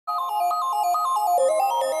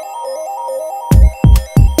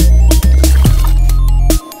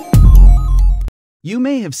You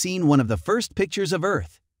may have seen one of the first pictures of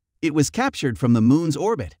Earth. It was captured from the Moon's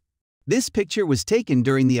orbit. This picture was taken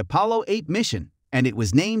during the Apollo 8 mission, and it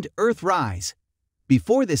was named Earthrise.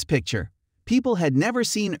 Before this picture, people had never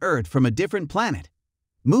seen Earth from a different planet.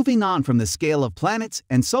 Moving on from the scale of planets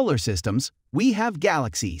and solar systems, we have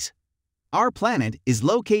galaxies. Our planet is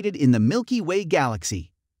located in the Milky Way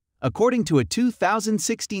galaxy. According to a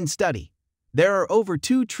 2016 study, there are over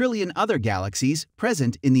 2 trillion other galaxies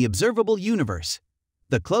present in the observable universe.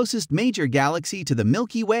 The closest major galaxy to the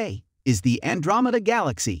Milky Way is the Andromeda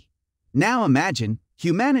Galaxy. Now imagine,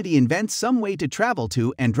 humanity invents some way to travel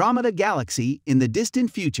to Andromeda Galaxy in the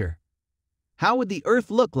distant future. How would the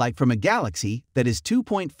Earth look like from a galaxy that is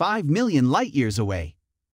 2.5 million light-years away?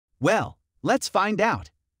 Well, let's find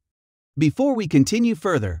out. Before we continue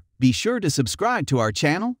further, be sure to subscribe to our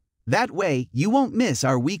channel. That way, you won't miss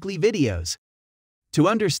our weekly videos. To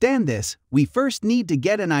understand this, we first need to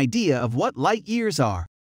get an idea of what light years are.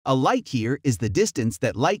 A light year is the distance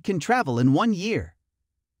that light can travel in 1 year.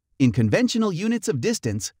 In conventional units of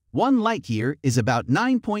distance, 1 light year is about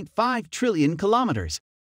 9.5 trillion kilometers.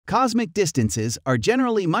 Cosmic distances are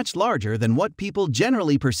generally much larger than what people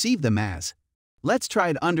generally perceive them as. Let's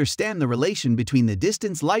try to understand the relation between the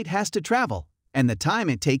distance light has to travel and the time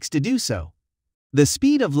it takes to do so. The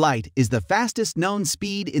speed of light is the fastest known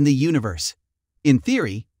speed in the universe. In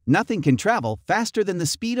theory, nothing can travel faster than the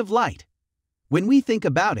speed of light. When we think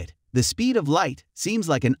about it, the speed of light seems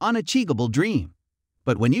like an unachievable dream.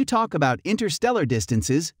 But when you talk about interstellar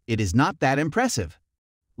distances, it is not that impressive.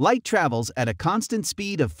 Light travels at a constant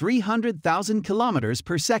speed of 300,000 kilometers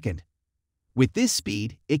per second. With this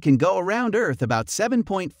speed, it can go around Earth about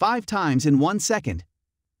 7.5 times in 1 second.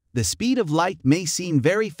 The speed of light may seem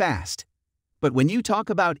very fast. But when you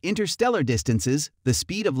talk about interstellar distances, the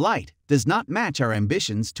speed of light does not match our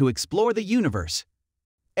ambitions to explore the universe.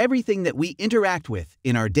 Everything that we interact with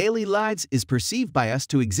in our daily lives is perceived by us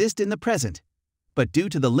to exist in the present. But due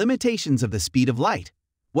to the limitations of the speed of light,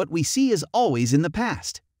 what we see is always in the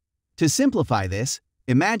past. To simplify this,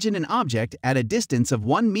 imagine an object at a distance of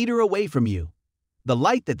 1 meter away from you. The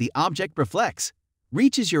light that the object reflects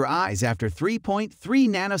reaches your eyes after 3.3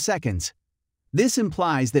 nanoseconds. This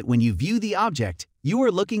implies that when you view the object, you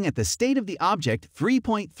are looking at the state of the object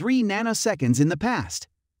 3.3 nanoseconds in the past.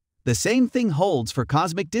 The same thing holds for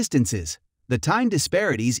cosmic distances. The time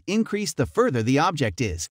disparities increase the further the object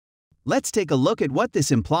is. Let's take a look at what this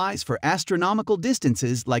implies for astronomical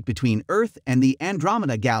distances like between Earth and the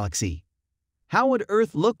Andromeda Galaxy. How would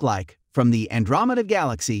Earth look like from the Andromeda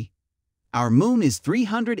Galaxy? Our Moon is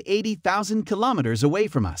 380,000 kilometers away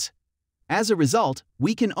from us. As a result,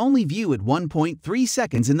 we can only view it 1.3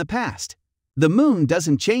 seconds in the past. The Moon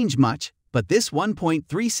doesn't change much, but this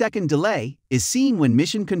 1.3 second delay is seen when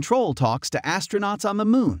mission control talks to astronauts on the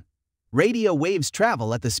Moon. Radio waves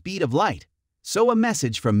travel at the speed of light, so a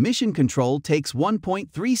message from mission control takes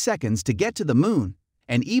 1.3 seconds to get to the Moon,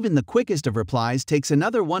 and even the quickest of replies takes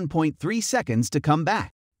another 1.3 seconds to come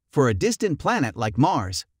back. For a distant planet like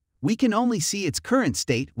Mars, we can only see its current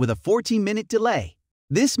state with a 14-minute delay.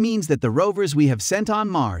 This means that the rovers we have sent on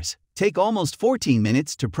Mars take almost 14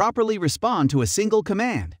 minutes to properly respond to a single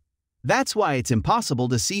command. That's why it's impossible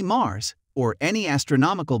to see Mars, or any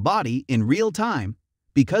astronomical body, in real time,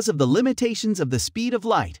 because of the limitations of the speed of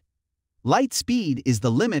light. Light speed is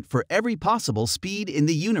the limit for every possible speed in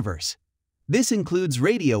the universe. This includes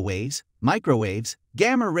radio waves, microwaves,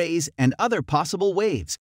 gamma rays, and other possible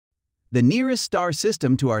waves. The nearest star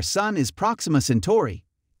system to our Sun is Proxima Centauri.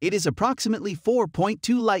 It is approximately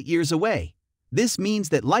 4.2 light-years away. This means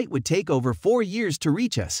that light would take over 4 years to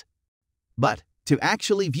reach us. But, to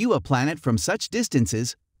actually view a planet from such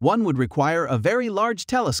distances, one would require a very large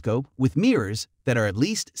telescope with mirrors that are at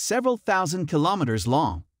least several thousand kilometers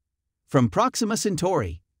long. From Proxima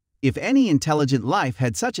Centauri, if any intelligent life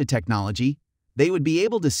had such a technology, they would be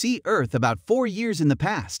able to see Earth about 4 years in the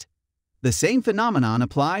past. The same phenomenon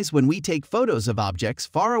applies when we take photos of objects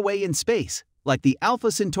far away in space, like the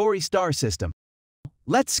Alpha Centauri star system.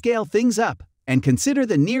 Let's scale things up and consider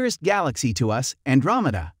the nearest galaxy to us,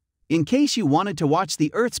 Andromeda. In case you wanted to watch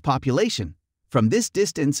the Earth's population, from this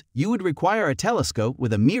distance you would require a telescope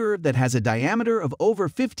with a mirror that has a diameter of over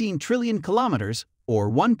 15 trillion kilometers, or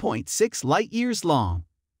 1.6 light-years long.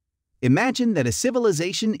 Imagine that a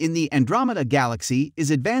civilization in the Andromeda Galaxy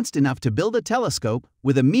is advanced enough to build a telescope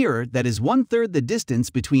with a mirror that is 1/3 the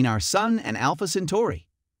distance between our Sun and Alpha Centauri.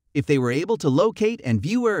 If they were able to locate and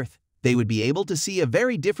view Earth, they would be able to see a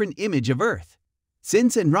very different image of Earth.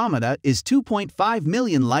 Since Andromeda is 2.5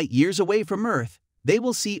 million light-years away from Earth, they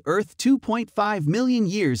will see Earth 2.5 million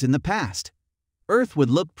years in the past. Earth would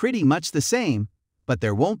look pretty much the same, but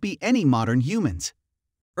there won't be any modern humans.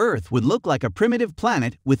 Earth would look like a primitive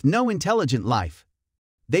planet with no intelligent life.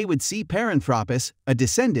 They would see Paranthropus, a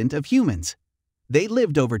descendant of humans. They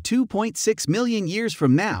lived over 2.6 million years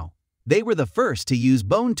from now. They were the first to use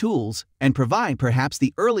bone tools and provide perhaps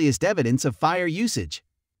the earliest evidence of fire usage.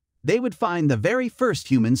 They would find the very first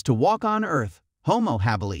humans to walk on Earth, Homo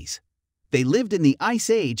habilis. They lived in the Ice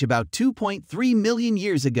Age about 2.3 million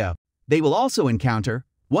years ago. They will also encounter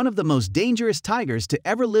one of the most dangerous tigers to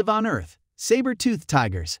ever live on Earth, saber-toothed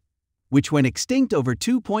tigers, which went extinct over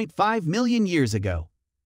 2.5 million years ago.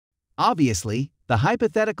 Obviously, the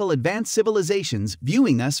hypothetical advanced civilizations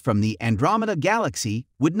viewing us from the Andromeda Galaxy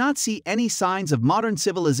would not see any signs of modern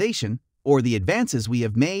civilization or the advances we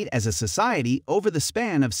have made as a society over the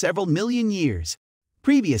span of several million years.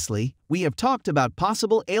 Previously, we have talked about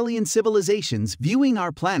possible alien civilizations viewing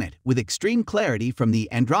our planet with extreme clarity from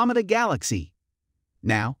the Andromeda Galaxy.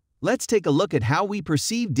 Now, let's take a look at how we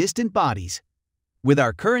perceive distant bodies. With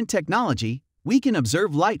our current technology, we can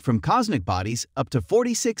observe light from cosmic bodies up to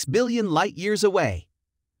 46 billion light-years away.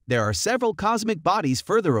 There are several cosmic bodies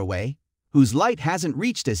further away, whose light hasn't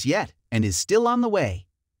reached us yet and is still on the way.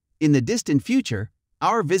 In the distant future,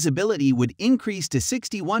 our visibility would increase to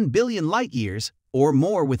 61 billion light-years or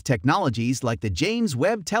more with technologies like the James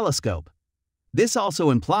Webb Telescope. This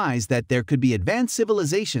also implies that there could be advanced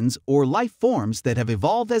civilizations or life forms that have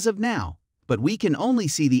evolved as of now, but we can only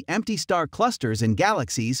see the empty star clusters and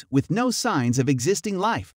galaxies with no signs of existing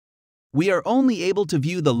life. We are only able to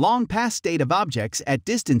view the long-past state of objects at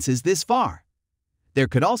distances this far. There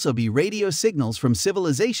could also be radio signals from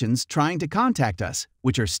civilizations trying to contact us,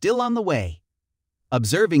 which are still on the way.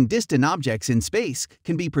 Observing distant objects in space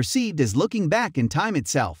can be perceived as looking back in time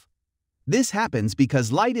itself. This happens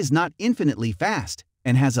because light is not infinitely fast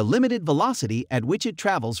and has a limited velocity at which it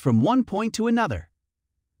travels from one point to another.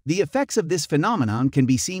 The effects of this phenomenon can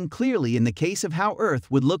be seen clearly in the case of how Earth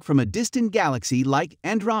would look from a distant galaxy like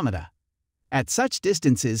Andromeda. At such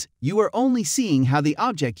distances, you are only seeing how the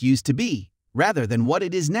object used to be, rather than what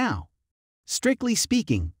it is now. Strictly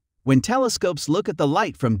speaking, when telescopes look at the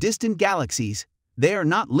light from distant galaxies, they are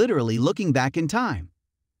not literally looking back in time.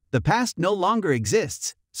 The past no longer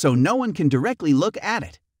exists, so no one can directly look at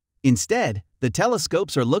it. Instead, the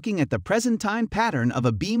telescopes are looking at the present-time pattern of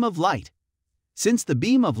a beam of light. Since the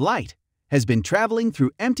beam of light has been traveling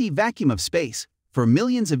through empty vacuum of space for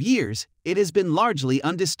millions of years, it has been largely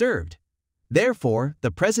undisturbed. Therefore,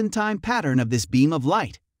 the present-time pattern of this beam of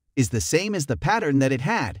light is the same as the pattern that it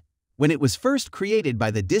had when it was first created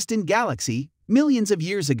by the distant galaxy millions of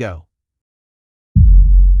years ago.